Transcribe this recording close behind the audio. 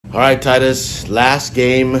All right, Titus, last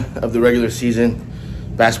game of the regular season,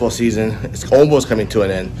 basketball season. It's almost coming to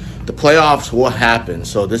an end. The playoffs will happen.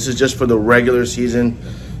 So this is just for the regular season.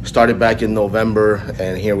 Started back in November,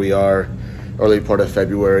 and here we are, early part of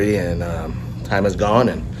February, and time has gone.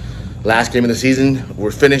 And last game of the season,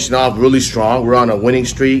 we're finishing off really strong. We're on a winning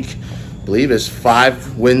streak. I believe it's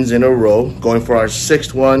 5 wins in a row, going for our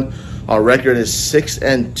 6th one. Our record is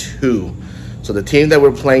 6-2. So the team that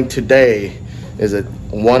we're playing today is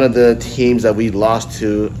one of the teams that we lost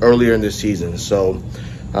to earlier in the season. So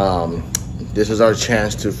this is our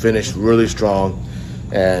chance to finish really strong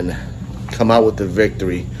and come out with the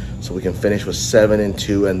victory so we can finish with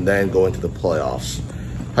 7-2 and then go into the playoffs.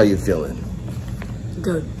 How you feeling?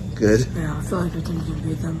 Good. Good? Yeah, I feel like we can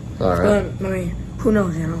beat them. All right. I mean, who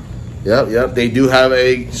knows, you know? Yep. They do have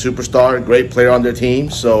a superstar, great player on their team.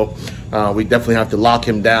 So we definitely have to lock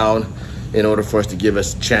him down in order for us to give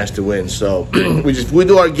us a chance to win. So we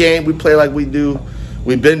do our game. We play like we've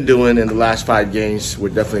been doing in the last 5 games. We're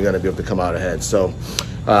definitely going to be able to come out ahead. So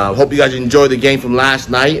hope you guys enjoyed the game from last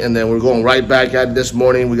night, and then we're going right back at it this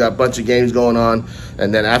morning. We got a bunch of games going on,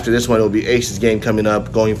 and then after this one, it'll be Ace's game coming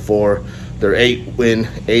up, going for their 8-win,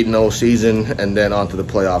 8-0 season, and then on to the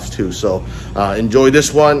playoffs too. So enjoy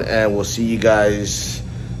this one, and we'll see you guys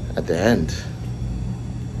at the end.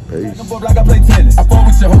 Peace. Like I play tennis. I fuck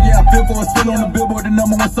with you, yeah, I feel for a spin on the Billboard, the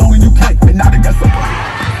 #1 song in UK. And now they got some.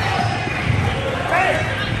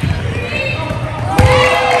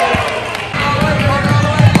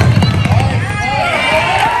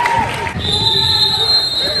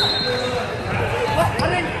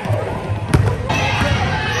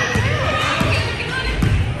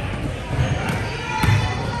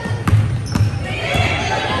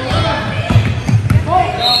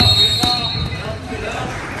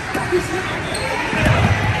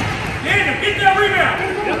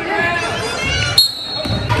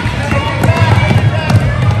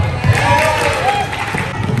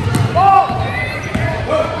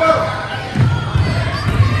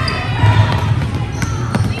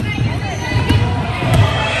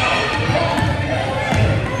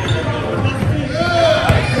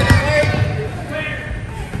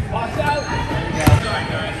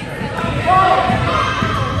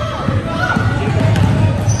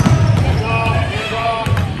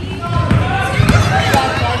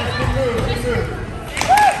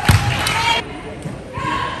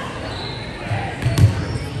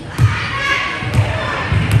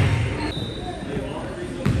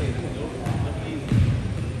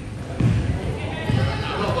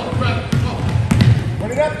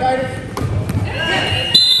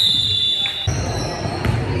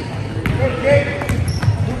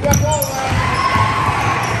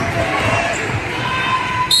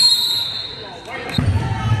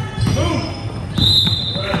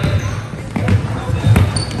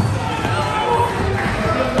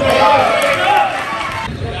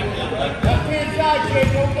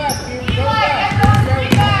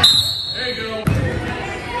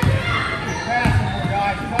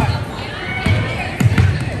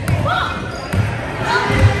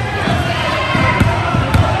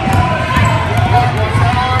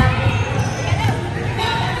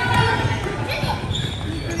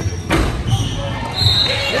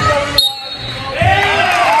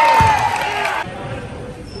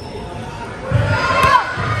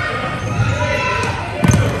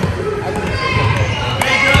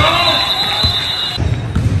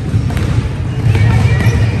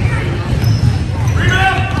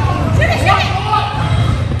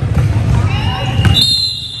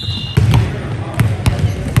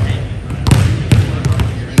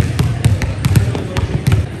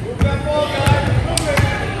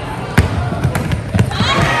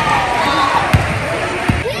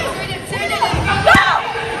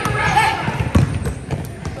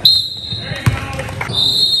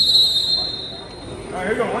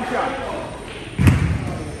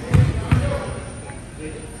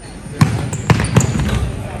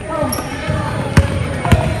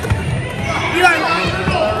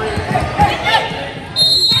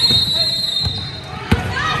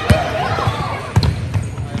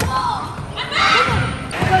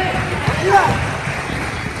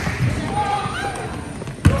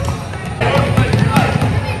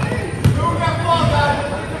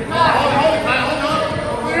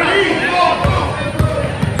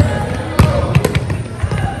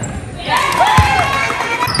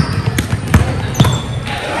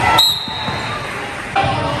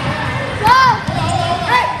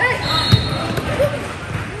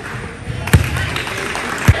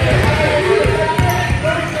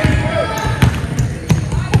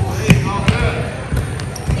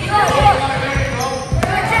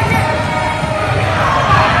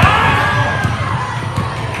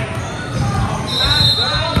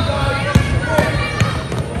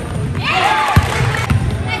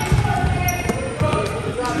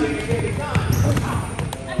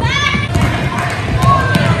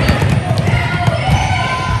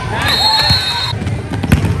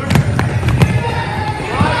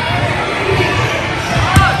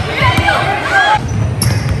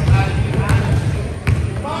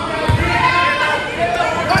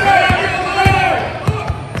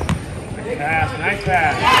 Nice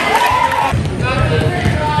pass.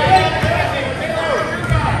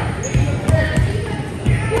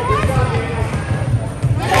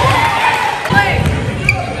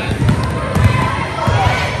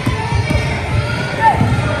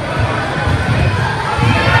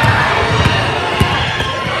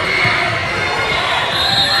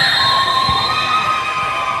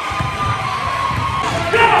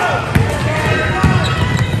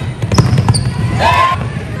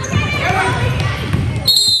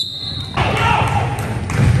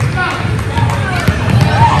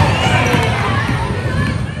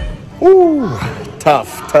 Woo! Tough,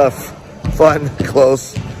 fun,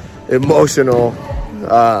 close, emotional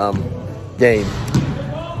game.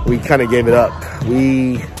 We kind of gave it up.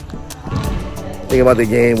 We think about the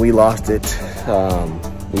game, we lost it.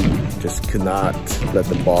 We just could not let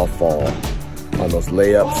the ball fall on those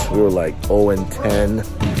layups. We were like 0-10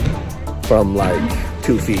 from like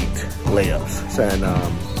 2 feet layups,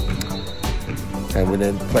 and we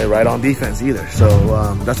didn't play right on defense either. So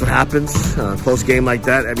that's what happens. Close game like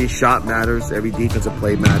that, every shot matters, every defensive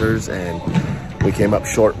play matters, and we came up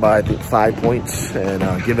short by, I think, 5 points,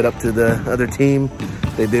 and give it up to the other team.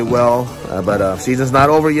 They did well, but season's not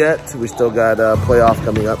over yet. We still got a playoff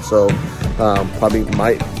coming up, so probably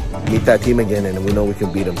might meet that team again, and we know we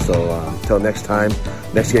can beat them. So until next time,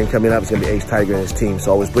 next game coming up is going to be Ace Tiger and his team.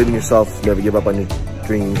 So always believe in yourself, never give up on your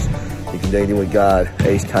dreams. You can do anything with God.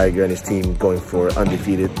 Ace Tiger and his team going for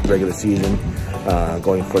undefeated regular season,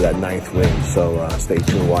 going for that 9th win. So stay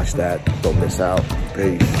tuned, watch that. Don't miss out.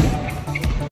 Peace.